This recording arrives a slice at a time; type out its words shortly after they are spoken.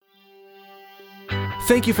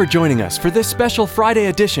Thank you for joining us for this special Friday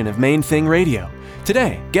edition of Main Thing Radio.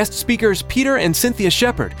 Today, guest speakers Peter and Cynthia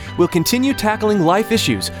Shepard will continue tackling life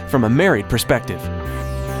issues from a married perspective.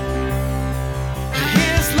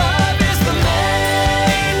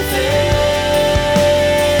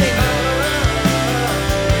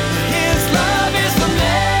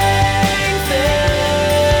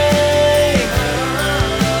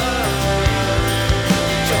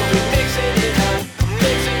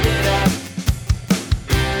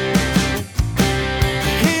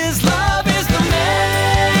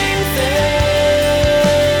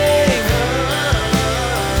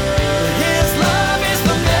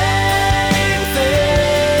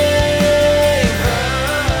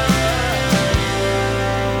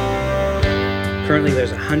 Currently,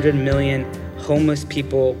 there's 100 million homeless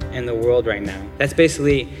people in the world right now. That's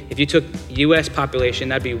basically, if you took US population,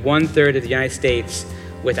 that'd be 1/3 of the United States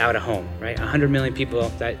without a home, right? 100 million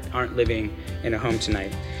people that aren't living in a home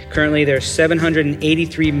tonight. Currently, there's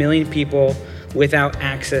 783 million people without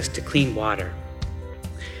access to clean water.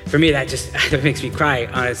 For me, that makes me cry,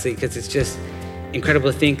 honestly, because it's just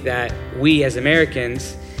incredible to think that we as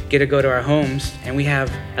Americans get to go to our homes and we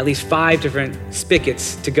have at least 5 different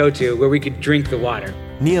spigots to go to where we could drink the water.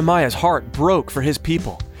 Nehemiah's heart broke for his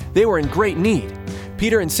people. They were in great need.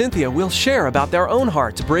 Peter and Cynthia will share about their own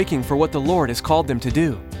hearts breaking for what the Lord has called them to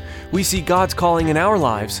do. We see God's calling in our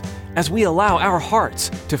lives as we allow our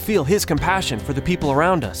hearts to feel His compassion for the people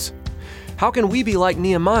around us. How can we be like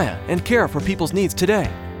Nehemiah and care for people's needs today?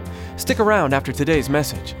 Stick around after today's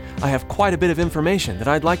message. I have quite a bit of information that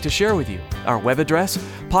I'd like to share with you. Our web address,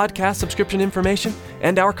 podcast subscription information,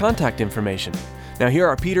 and our contact information. Now here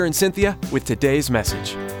are Peter and Cynthia with today's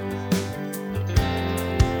message.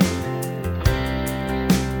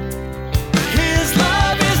 His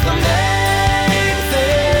love is the main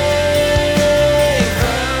thing.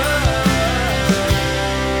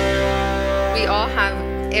 We all have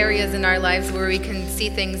areas in our lives where we can see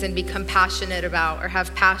things and be compassionate about or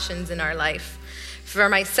have passions in our life. For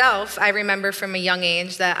myself, I remember from a young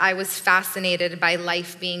age that I was fascinated by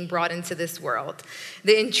life being brought into this world.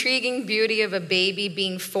 The intriguing beauty of a baby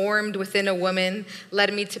being formed within a woman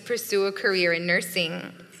led me to pursue a career in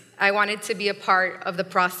nursing. I wanted to be a part of the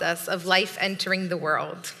process of life entering the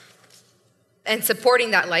world and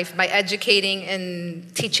supporting that life by educating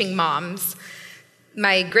and teaching moms.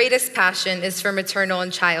 My greatest passion is for maternal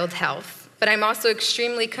and child health, but I'm also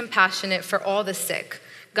extremely compassionate for all the sick.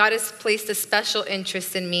 God has placed a special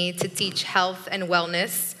interest in me to teach health and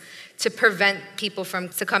wellness, to prevent people from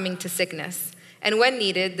succumbing to sickness, and when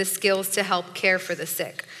needed, the skills to help care for the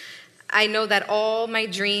sick. I know that all my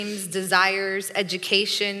dreams, desires,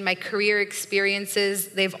 education, my career experiences,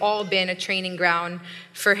 they've all been a training ground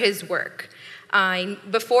for His work.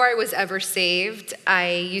 Before I was ever saved, I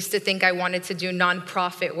used to think I wanted to do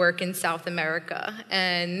nonprofit work in South America,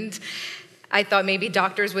 and I thought maybe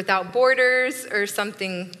Doctors Without Borders or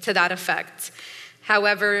something to that effect.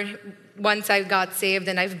 However, once I got saved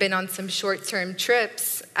and I've been on some short-term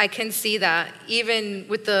trips, I can see that even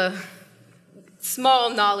with the small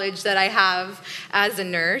knowledge that I have as a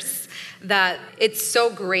nurse, that it's so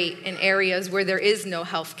great in areas where there is no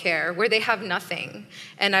health care, where they have nothing.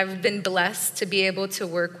 And I've been blessed to be able to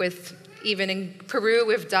work with, even in Peru,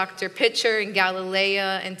 with Dr. Pitcher and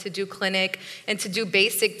Galilea, and to do clinic, and to do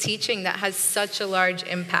basic teaching that has such a large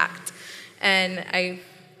impact. And I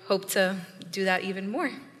hope to do that even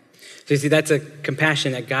more. So you see, that's a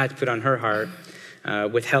compassion that God's put on her heart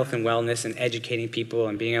with health and wellness and educating people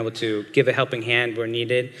and being able to give a helping hand where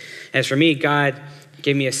needed. As for me, God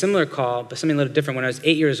gave me a similar call, but something a little different. When I was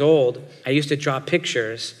 8 years old, I used to draw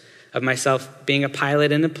pictures of myself being a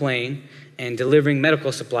pilot in a plane and delivering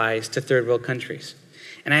medical supplies to third world countries.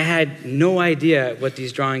 And I had no idea what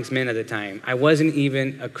these drawings meant at the time. I wasn't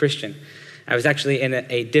even a Christian. I was actually in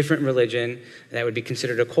a different religion that would be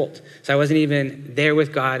considered a cult. So I wasn't even there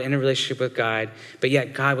with God, in a relationship with God, but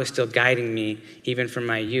yet God was still guiding me even from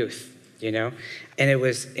my youth, you know? And it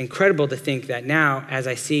was incredible to think that now, as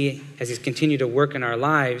He's continued to work in our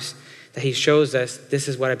lives, that He shows us, this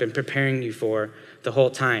is what I've been preparing you for the whole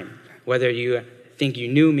time. Whether you think you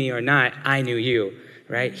knew me or not, I knew you,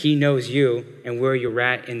 right? He knows you and where you're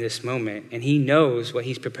at in this moment. And He knows what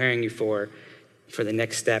He's preparing you for the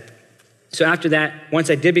next step. So after that, once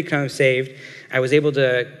I did become saved, I was able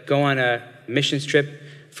to go on a missions trip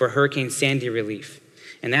for Hurricane Sandy relief.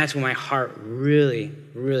 And that's when my heart really,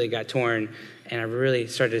 really got torn. And I really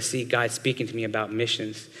started to see God speaking to me about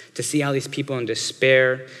missions, to see all these people in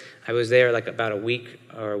despair. I was there like about a week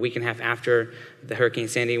or a week and a half after the Hurricane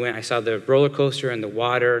Sandy went. I saw the roller coaster and the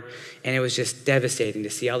water, and it was just devastating to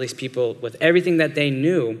see all these people with everything that they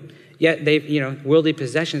knew, Yet they, worldly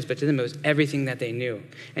possessions, but to them it was everything that they knew.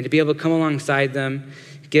 And to be able to come alongside them,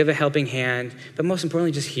 give a helping hand, but most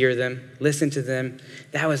importantly, just hear them, listen to them.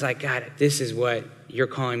 That was like, God, this is what you're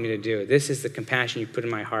calling me to do. This is the compassion you put in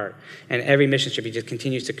my heart. And every mission trip, he just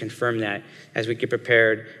continues to confirm that as we get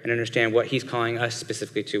prepared and understand what he's calling us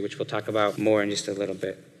specifically to, which we'll talk about more in just a little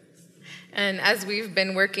bit. And as we've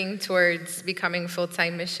been working towards becoming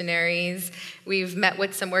full-time missionaries, we've met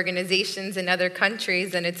with some organizations in other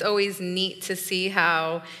countries, and it's always neat to see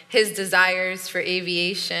how his desires for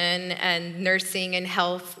aviation and nursing and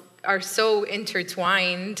health are so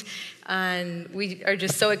intertwined. And we are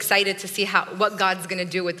just so excited to see what God's going to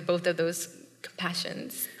do with both of those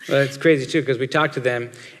compassions. Well, it's crazy too, because we talk to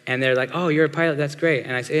them and they're like, oh, you're a pilot, that's great.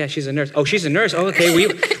 And I say, yeah, she's a nurse. Oh, she's a nurse? Oh, okay,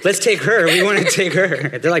 let's take her. We want to take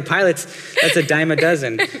her. They're like, pilots, that's a dime a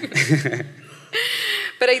dozen. But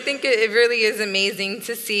I think it really is amazing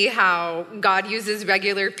to see how God uses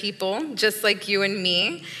regular people, just like you and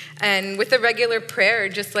me, and with a regular prayer,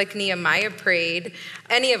 just like Nehemiah prayed.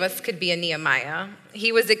 Any of us could be a Nehemiah.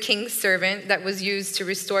 He was a king's servant that was used to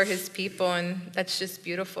restore his people, and that's just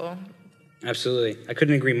beautiful. Absolutely. I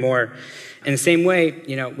couldn't agree more. In the same way,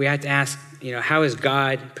 we have to ask, how is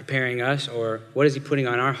God preparing us, or what is he putting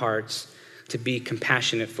on our hearts to be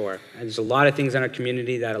compassionate for? And there's a lot of things in our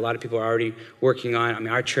community that a lot of people are already working on. I mean,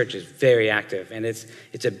 our church is very active, and it's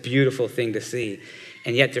a beautiful thing to see.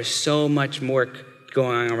 And yet there's so much more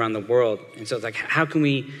going on around the world. And so it's like, how can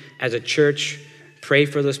we, as a church, pray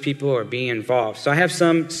for those people or be involved? So I have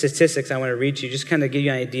some statistics I want to read to you, just kind of give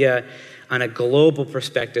you an idea on a global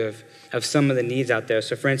perspective of some of the needs out there.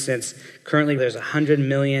 So for instance, currently there's 100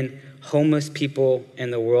 million homeless people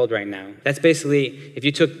in the world right now. That's basically, if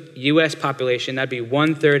you took US population, that'd be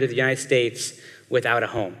 1/3 of the United States without a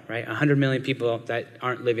home, right? 100 million people that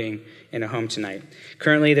aren't living in a home tonight.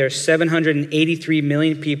 Currently there's 783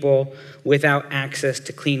 million people without access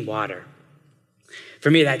to clean water.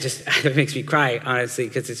 For me, that makes me cry, honestly,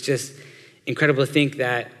 because it's just incredible to think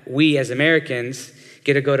that we as Americans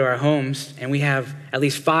get to go to our homes and we have at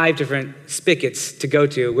least 5 different spigots to go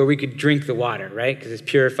to where we could drink the water, right? Because it's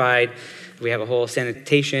purified. We have a whole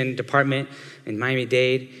sanitation department in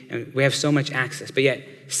Miami-Dade, and we have so much access. But yet,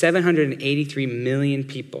 783 million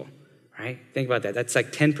people, right? Think about that. That's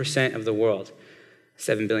like 10% of the world.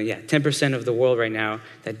 7 billion, 10% of the world right now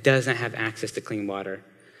that doesn't have access to clean water.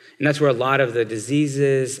 And that's where a lot of the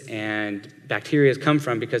diseases and bacteria come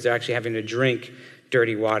from, because they're actually having to drink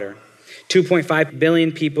dirty water. 2.5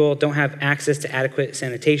 billion people don't have access to adequate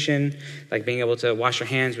sanitation, like being able to wash their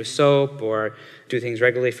hands with soap or do things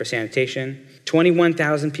regularly for sanitation.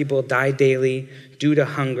 21,000 people die daily due to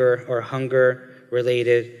hunger or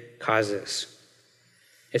hunger-related causes.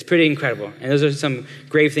 It's pretty incredible. And those are some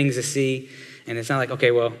grave things to see. And it's not like,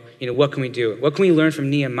 okay, well, what can we do? What can we learn from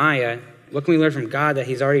Nehemiah? What can we learn from God that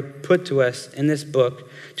he's already put to us in this book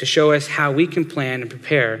to show us how we can plan and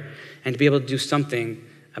prepare and to be able to do something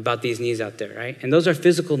about these needs out there, right? And those are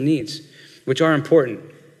physical needs, which are important.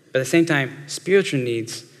 But at the same time, spiritual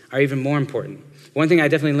needs are even more important. One thing I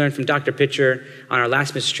definitely learned from Dr. Pitcher on our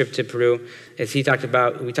last mission trip to Peru is we talked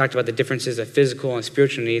about the differences of physical and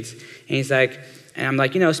spiritual needs. And he's like, and I'm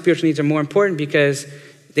like, spiritual needs are more important because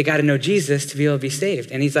they got to know Jesus to be able to be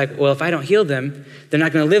saved. And he's like, well, if I don't heal them, they're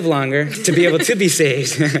not going to live longer to be able to be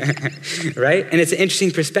saved, right? And it's an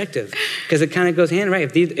interesting perspective because it kind of goes hand, right?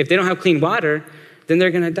 If they don't have clean water, then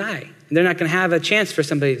they're going to die. They're not going to have a chance for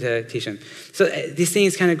somebody to teach them. So these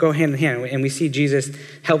things kind of go hand in hand, and we see Jesus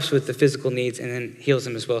helps with the physical needs and then heals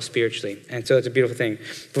them as well spiritually. And so it's a beautiful thing.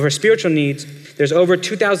 But for spiritual needs, there's over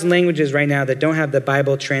 2,000 languages right now that don't have the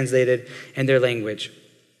Bible translated in their language.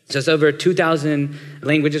 So it's over 2,000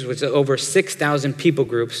 languages, which is over 6,000 people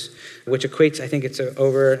groups, which equates, I think it's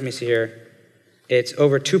over, let me see here, it's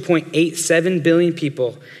over 2.87 billion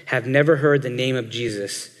people have never heard the name of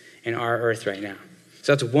Jesus in our earth right now.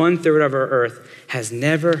 So that's 1/3 of our earth has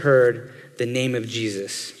never heard the name of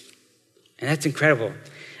Jesus. And that's incredible.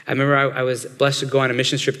 I remember I was blessed to go on a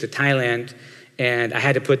mission trip to Thailand, and I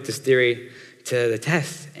had to put this theory to the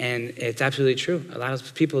test, and it's absolutely true. A lot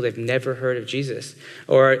of people, they've never heard of Jesus.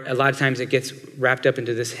 Or a lot of times it gets wrapped up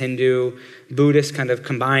into this Hindu, Buddhist kind of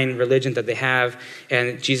combined religion that they have,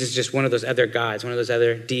 and Jesus is just one of those other gods, one of those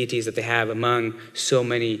other deities that they have among so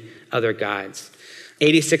many other gods.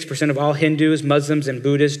 86% of all Hindus, Muslims, and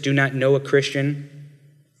Buddhists do not know a Christian.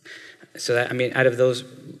 So that, out of those,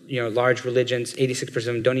 large religions, 86% of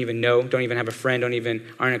them don't even have a friend,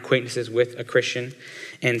 aren't acquaintances with a Christian.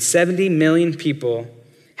 And 70 million people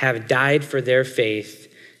have died for their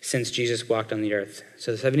faith since Jesus walked on the earth.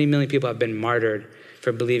 So 70 million people have been martyred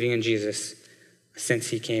for believing in Jesus since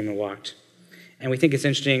he came and walked. And we think it's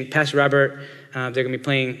interesting. Pastor Robert, they're going to be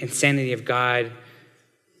playing Insanity of God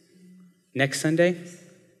next Sunday.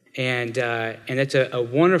 And it's a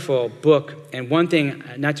wonderful book. And one thing,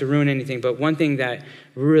 not to ruin anything, but one thing that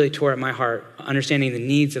really tore at my heart, understanding the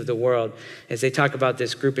needs of the world, is they talk about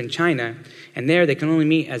this group in China. And there they can only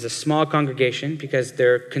meet as a small congregation because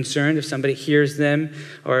they're concerned if somebody hears them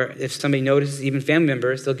or if somebody notices, even family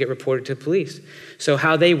members, they'll get reported to police. So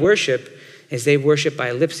how they worship is they worship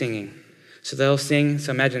by lip singing. So they'll sing,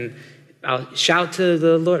 so imagine, I'll shout to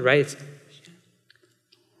the Lord, right? It's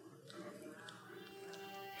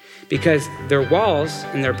because their walls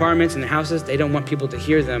and their apartments and their houses, they don't want people to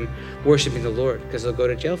hear them worshiping the Lord because they'll go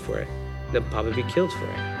to jail for it. They'll probably be killed for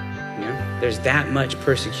it. You know? There's that much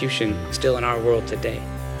persecution still in our world today.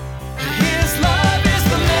 His love is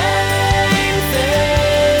the main thing.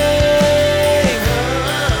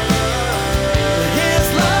 His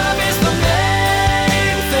love is the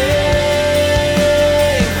main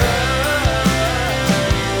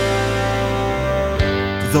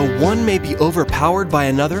thing. Though one may be overpowered by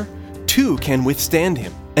another, two can withstand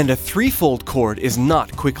him, and a threefold cord is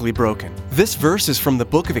not quickly broken. This verse is from the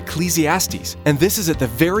book of Ecclesiastes, and this is at the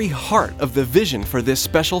very heart of the vision for this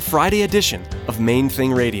special Friday edition of Main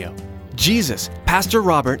Thing Radio. Jesus, Pastor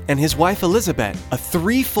Robert, and his wife Elizabeth, a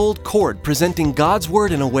threefold cord presenting God's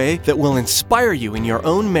Word in a way that will inspire you in your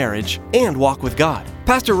own marriage and walk with God.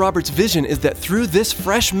 Pastor Robert's vision is that through this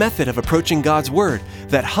fresh method of approaching God's Word,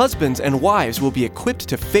 that husbands and wives will be equipped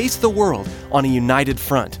to face the world on a united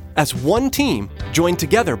front, as one team joined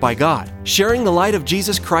together by God, sharing the light of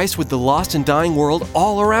Jesus Christ with the lost and dying world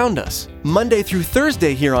all around us. Monday through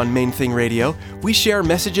Thursday here on Main Thing Radio, we share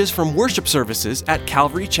messages from worship services at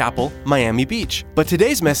Calvary Chapel, Miami Beach. But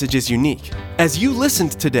today's message is unique. As you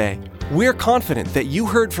listened today, we're confident that you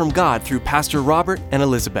heard from God through Pastor Robert and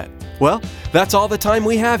Elizabeth. Well, that's all the time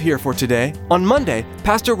we have here for today. On Monday,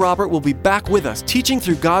 Pastor Robert will be back with us teaching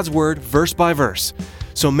through God's Word verse by verse.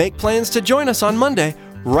 So make plans to join us on Monday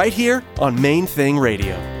right here on Main Thing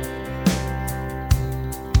Radio.